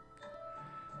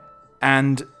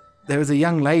 And there was a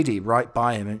young lady right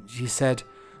by him, and she said,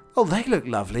 "Oh, they look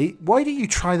lovely. Why don't you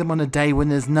try them on a day when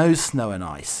there's no snow and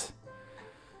ice?"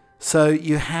 So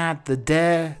you had the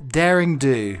daring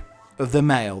do of the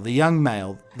male, the young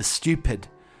male, the stupid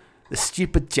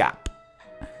chap.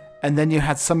 And then you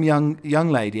had some young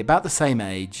lady about the same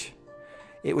age.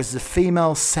 It was the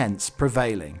female sense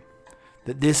prevailing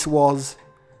that this was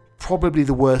probably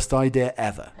the worst idea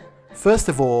ever. First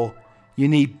of all, you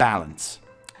need balance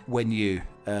when you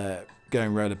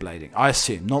going rollerblading. I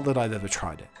assume, not that I've ever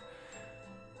tried it.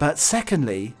 But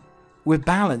secondly, with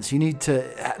balance, you need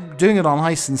to... Doing it on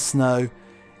ice and snow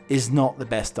is not the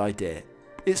best idea.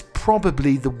 It's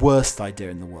probably the worst idea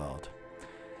in the world.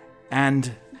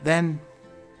 And then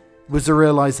was the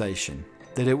realization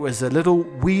that it was a little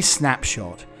wee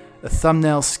snapshot, a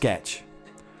thumbnail sketch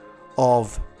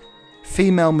of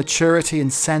female maturity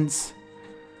and sense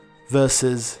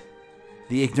versus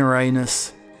the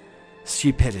ignoramus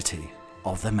stupidity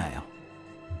of the male.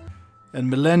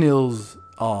 And millennials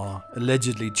are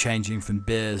allegedly changing from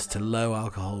beers to low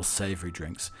alcohol savory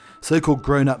drinks, so-called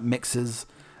grown-up mixes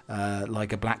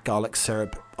like a black garlic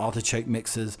syrup, artichoke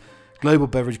mixes, global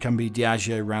beverage company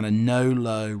Diageo ran a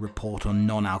no-low report on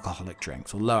non-alcoholic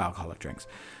drinks, or low-alcoholic drinks.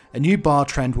 A new bar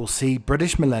trend will see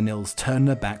British millennials turn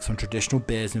their backs on traditional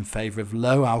beers in favour of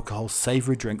low-alcohol,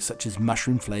 savoury drinks such as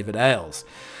mushroom-flavoured ales.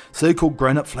 So-called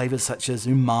grown-up flavours such as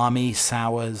umami,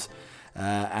 sours,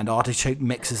 and artichoke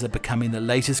mixes are becoming the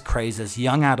latest craze as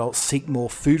young adults seek more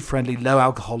food-friendly,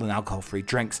 low-alcohol and alcohol-free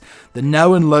drinks. The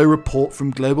No and Low report from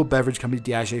global beverage company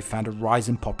Diageo found a rise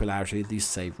in popularity of these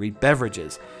savoury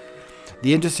beverages.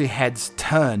 The industry heads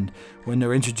turned when they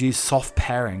were introduced soft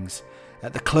pairings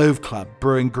at the Clove Club,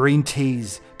 brewing green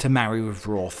teas to marry with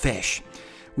raw fish.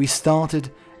 We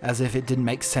started as if it didn't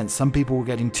make sense. Some people were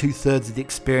getting 2/3 of the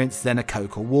experience, then a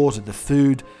Coke or water. The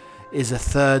food is a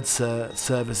third,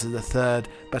 service is a third,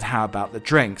 but how about the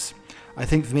drinks? I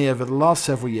think for me, over the last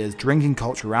several years, drinking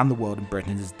culture around the world in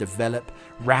Britain has developed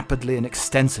rapidly and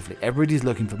extensively. Everybody's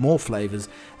looking for more flavours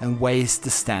and ways to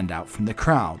stand out from the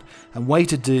crowd. And way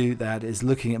to do that is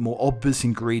looking at more obvious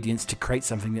ingredients to create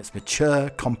something that's mature,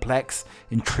 complex,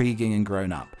 intriguing and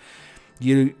grown up.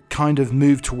 You kind of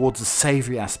move towards a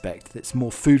savoury aspect that's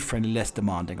more food-friendly, less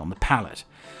demanding on the palate.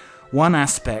 One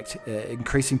aspect,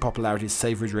 increasing popularity of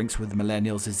savoury drinks with the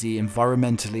millennials, is the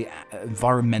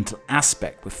environmental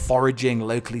aspect, with foraging,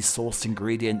 locally sourced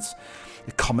ingredients,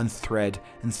 a common thread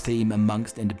and theme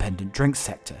amongst the independent drink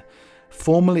sector.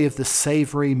 Formerly of the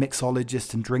savoury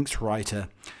mixologist and drinks writer,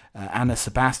 Anna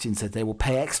Sebastian said they will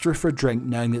pay extra for a drink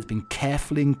knowing that it's been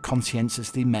carefully and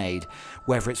conscientiously made,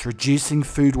 whether it's reducing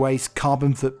food waste,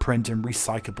 carbon footprint and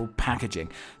recyclable packaging.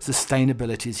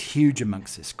 Sustainability is huge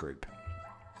amongst this group.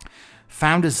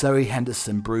 Founder Zoe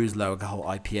Henderson brews low-alcohol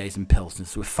IPAs and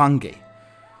pilsners with fungi.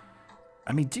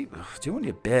 I mean, do you want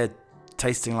your beer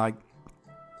tasting like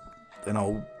an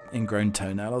old ingrown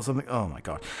toenail or something? Oh my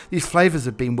God. These flavours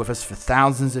have been with us for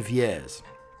thousands of years.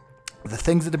 The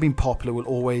things that have been popular will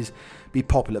always be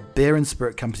popular. Beer and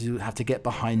spirit companies will have to get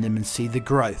behind them and see the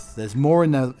growth. There's more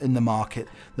in the market,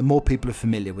 the more people are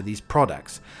familiar with these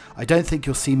products. I don't think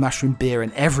you'll see mushroom beer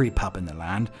in every pub in the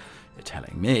land, you're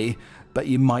telling me, but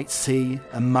you might see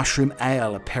a mushroom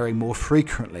ale appearing more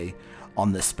frequently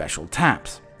on the special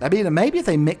taps. I mean, maybe if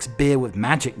they mix beer with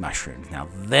magic mushrooms. Now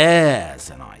there's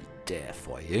an idea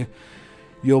for you.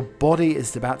 Your body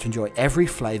is about to enjoy every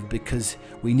flavour because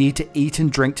we need to eat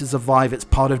and drink to survive. It's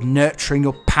part of nurturing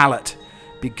your palate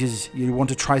because you want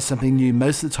to try something new.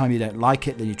 Most of the time you don't like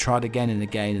it, then you try it again and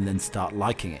again and then start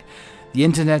liking it. The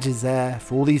internet is there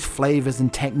for all these flavours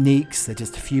and techniques. They're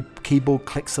just a few keyboard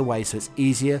clicks away, so it's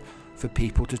easier for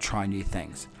people to try new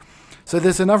things. So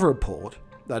there's another report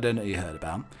that I don't know you heard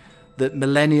about, that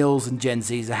millennials and Gen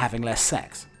Zs are having less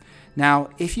sex. Now,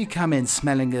 if you come in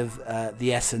smelling of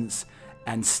the essence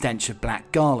and stench of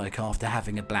black garlic after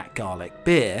having a black garlic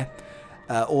beer,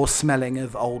 or smelling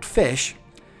of old fish,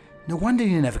 no wonder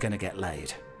you're never going to get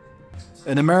laid.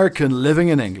 An American living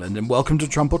in England, and welcome to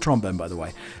Trump or Trombone by the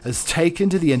way, has taken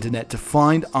to the internet to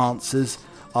find answers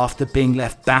after being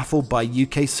left baffled by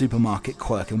UK supermarket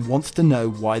quirk and wants to know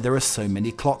why there are so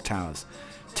many clock towers.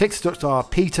 TikTok star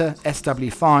Peter S.W.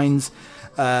 Fines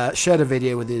shared a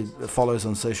video with his followers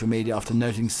on social media after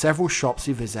noting several shops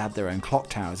he visited had their own clock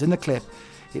towers. In the clip,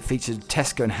 it featured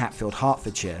Tesco in Hatfield,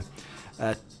 Hertfordshire.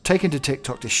 Taken to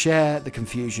TikTok to share the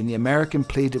confusion, the American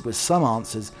pleaded with some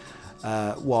answers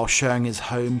while showing his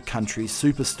home country's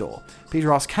superstore.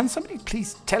 Peter asked, "Can somebody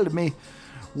please tell me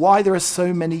why there are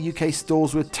so many UK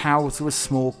stores with towers with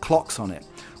small clocks on it?"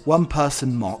 One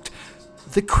person mocked,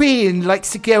 "The Queen likes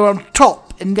to go on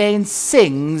top and then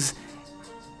sings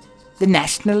the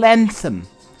national anthem,"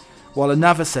 while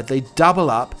another said they double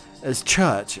up as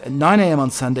church. At 9 a.m. on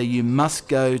Sunday, you must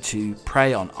go to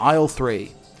pray on aisle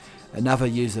 3. Another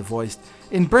user voiced,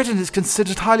 "In Britain, it's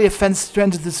considered highly offensive to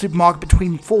enter the supermarket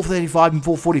between 4:35 and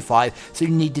 4:45, so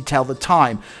you need to tell the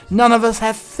time. None of us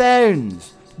have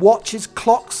phones, watches,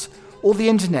 clocks, or the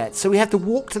internet, so we have to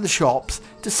walk to the shops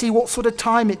to see what sort of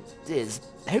time it is.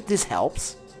 I hope this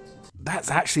helps."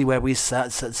 That's actually where we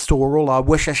store all our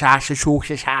Worcestershire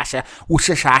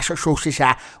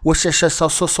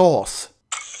sauce.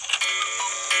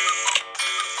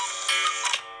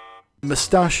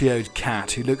 Mustachioed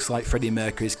cat who looks like Freddie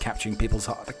Mercury is capturing people's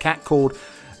heart. A cat called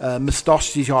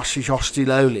Mustachioed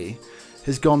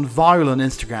has gone viral on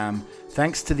Instagram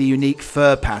thanks to the unique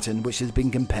fur pattern which has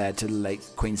been compared to the late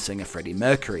Queen singer Freddie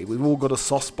Mercury. We've all got a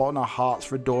soft spot in our hearts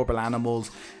for adorable animals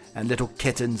and little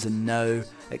kittens, and no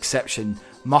exception.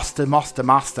 Master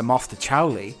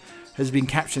Chowley has been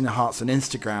capturing the hearts on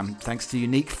Instagram thanks to the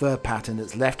unique fur pattern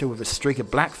that's left her with a streak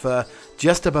of black fur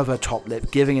just above her top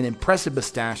lip, giving an impressive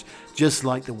moustache just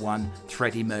like the one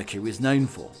Freddie Mercury was known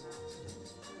for.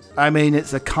 I mean,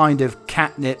 it's a kind of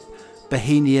catnip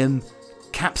Bohemian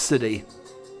Rhapsody.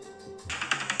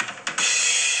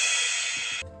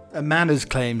 A man has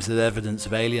claims that evidence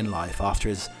of alien life after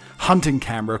his hunting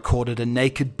camera recorded a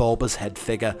naked bulbous head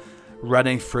figure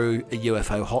running through a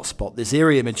UFO hotspot. This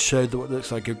eerie image showed what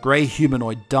looks like a grey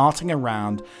humanoid darting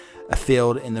around a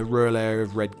field in the rural area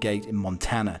of Red Gate in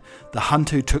Montana. The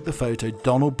hunter who took the photo,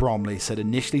 Donald Bromley, said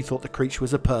initially thought the creature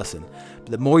was a person,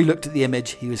 but the more he looked at the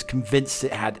image, he was convinced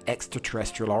it had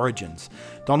extraterrestrial origins.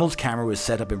 Donald's camera was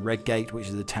set up in Red Gate, which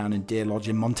is a town in Deer Lodge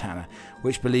in Montana,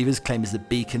 which believers claim is the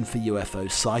beacon for UFO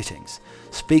sightings.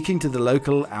 Speaking to the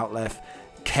local outlet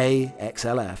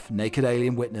KXLF, Naked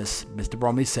Alien Witness, Mr.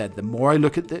 Bromley said, the more I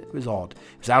look at it, was odd.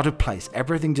 It was out of place.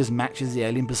 Everything just matches the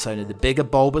alien persona. The bigger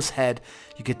bulbous head,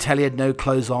 you could tell he had no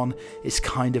clothes on. It's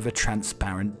kind of a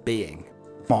transparent being.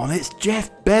 Come on, it's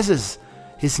Jeff Bezos.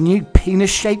 His new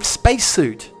penis-shaped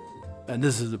spacesuit. And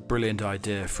this is a brilliant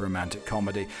idea for romantic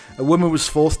comedy. A woman was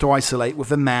forced to isolate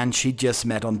with a man she just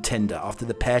met on Tinder after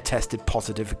the pair tested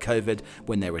positive for COVID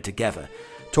when they were together.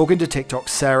 Talking to TikTok,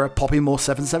 Sarah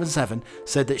Poppymore777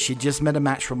 said that she'd just met a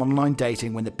match from online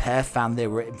dating when the pair found they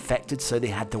were infected, so they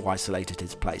had to isolate at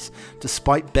his place.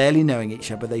 Despite barely knowing each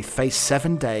other, they faced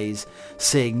 7 days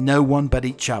seeing no one but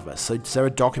each other. So Sarah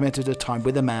documented her time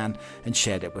with a man and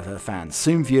shared it with her fans.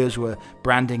 Soon viewers were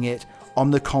branding it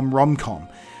Omnicom Romcom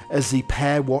as the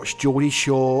pair watched Geordie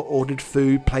Shore, ordered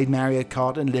food, played Mario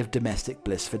Kart and lived domestic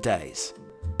bliss for days.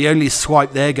 The only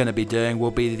swipe they're going to be doing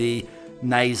will be the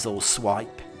nasal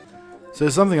swipe. So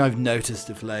something I've noticed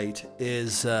of late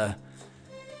is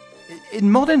in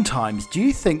modern times, do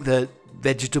you think that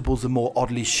vegetables are more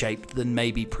oddly shaped than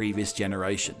maybe previous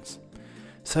generations?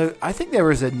 So I think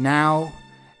there is now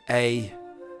a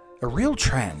real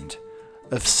trend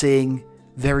of seeing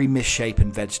very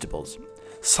misshapen vegetables.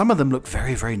 Some of them look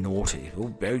very, very naughty,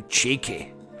 very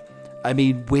cheeky. I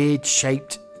mean, weird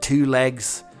shaped 2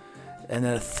 legs and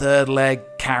then a 3rd leg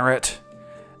carrot.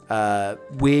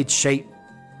 Weird shaped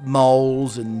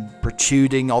moles and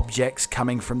protruding objects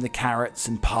coming from the carrots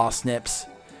and parsnips.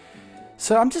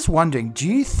 So I'm just wondering, do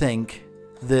you think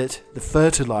that the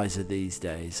fertilizer these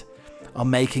days are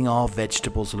making our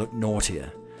vegetables look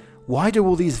naughtier? Why do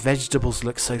all these vegetables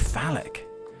look so phallic?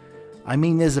 I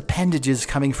mean, there's appendages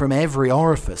coming from every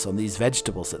orifice on these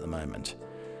vegetables at the moment.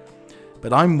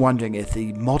 But I'm wondering if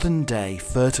the modern day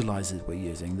fertilizers we're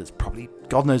using, that's probably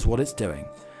God knows what it's doing,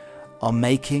 are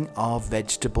making our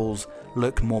vegetables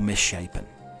look more misshapen.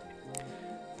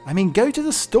 I mean, go to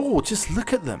the store, just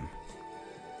look at them.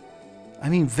 I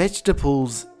mean,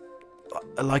 vegetables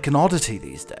are like an oddity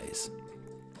these days.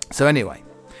 So anyway,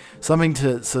 something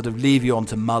to sort of leave you on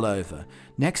to mull over.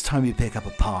 Next time you pick up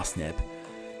a parsnip,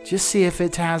 just see if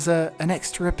it has an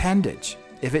extra appendage.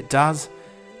 If it does,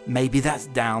 maybe that's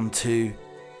down to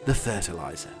the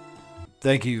fertilizer.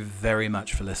 Thank you very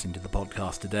much for listening to the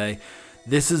podcast today.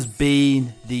 This has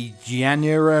been the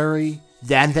February,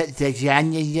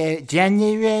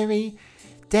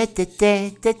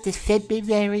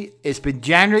 it's been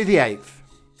January the 8th,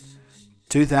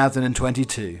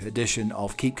 2022 edition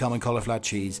of Keep Calm and Cauliflower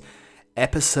Cheese,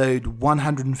 episode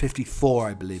 154,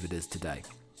 I believe it is today.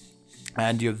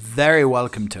 And you're very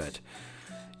welcome to it.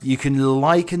 You can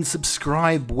like and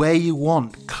subscribe where you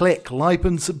want. Click like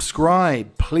and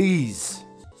subscribe, please.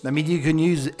 I mean, you can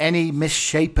use any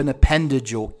misshapen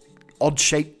appendage or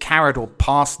odd-shaped carrot or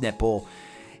parsnip or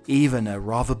even a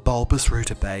rather bulbous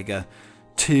rutabaga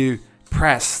to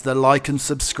press the like and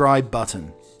subscribe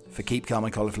button for Keep Calm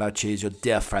and Cauliflower Cheese, your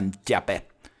dear friend Jappy.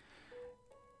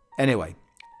 Anyway,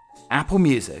 Apple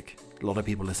Music. A lot of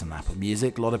people listen to Apple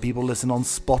Music. A lot of people listen on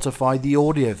Spotify, the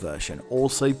audio version.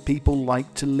 Also, people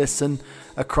like to listen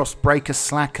across Breaker,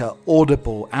 Slacker,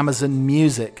 Audible, Amazon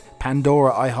Music,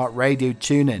 Pandora, iHeartRadio,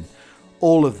 TuneIn.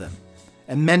 All of them.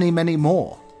 And many, many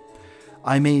more.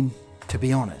 I mean, to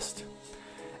be honest,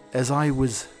 as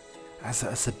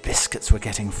the biscuits were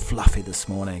getting fluffy this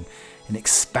morning and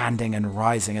expanding and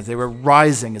rising, as they were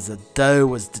rising, as the dough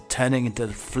was turning into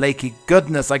flaky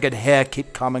goodness, I could hear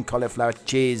Keep Calm and Cauliflower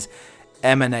Cheese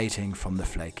emanating from the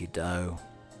flaky dough.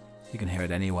 You can hear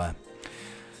it anywhere.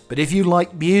 But if you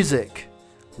like music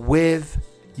with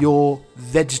your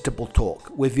vegetable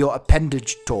talk, with your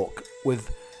appendage talk,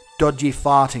 with dodgy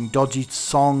farting, dodgy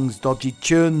songs, dodgy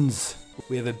tunes,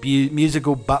 we have a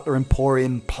musical Butler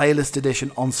Emporium playlist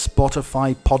edition on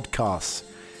Spotify podcasts.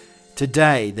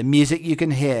 Today, the music you can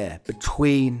hear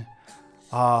between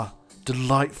our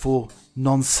delightful,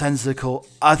 nonsensical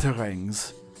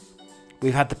utterings.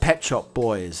 We've had the Pet Shop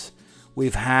Boys.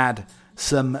 We've had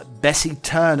some Bessie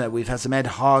Turner. We've had some Ed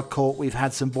Harcourt. We've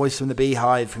had some Boys from the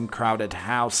Beehive from Crowded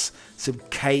House. Some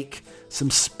Cake. Some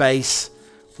Space.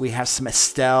 We have some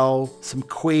Estelle, some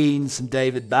Queen, some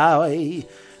David Bowie,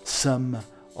 some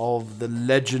of the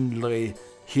legendary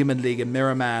Human League and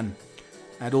Mirror Man,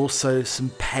 and also some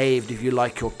Paved if you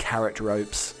like your carrot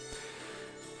ropes.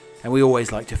 And we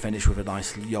always like to finish with a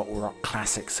nice yacht rock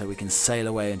classic so we can sail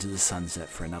away into the sunset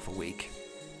for another week.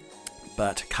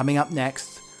 But coming up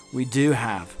next, we do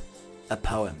have a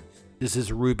poem. This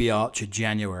is Ruby Archer,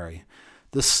 January.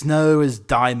 The snow is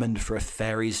diamond for a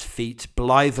fairy's feet.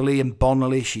 Blithely and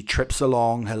bonnily she trips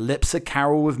along, her lips a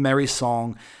carol with merry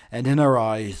song, and in her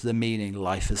eyes the meaning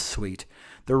life is sweet.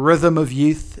 The rhythm of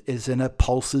youth is in her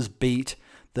pulses beat,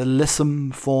 the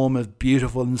lissom form is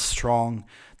beautiful and strong,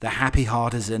 the happy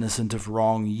heart is innocent of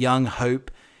wrong, young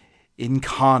hope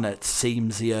incarnate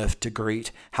seems the earth to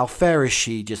greet. How fair is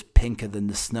she, just pinker than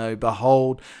the snow.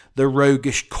 Behold the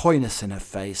roguish coyness in her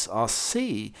face. Ah,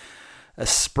 see, a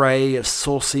spray of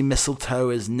saucy mistletoe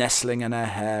is nestling in her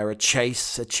hair. A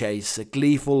chase, a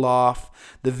gleeful laugh,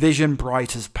 the vision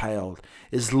bright as paled,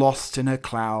 is lost in her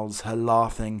clouds, her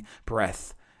laughing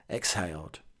breath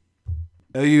exhaled.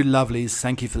 Oh, you lovelies,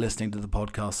 thank you for listening to the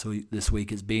podcast this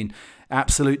week. It's been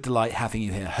absolute delight having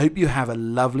you here. Hope you have a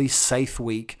lovely, safe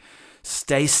week.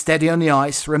 Stay steady on the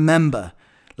ice. Remember,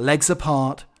 legs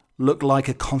apart, look like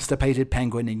a constipated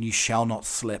penguin, and you shall not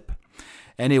slip.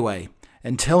 Anyway,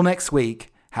 until next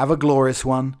week, have a glorious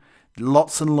one.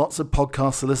 Lots and lots of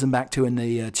podcasts to listen back to in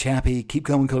the Chappie Keep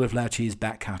Going Cauliflower Cheese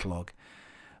back catalogue.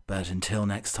 But until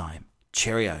next time,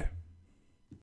 cheerio.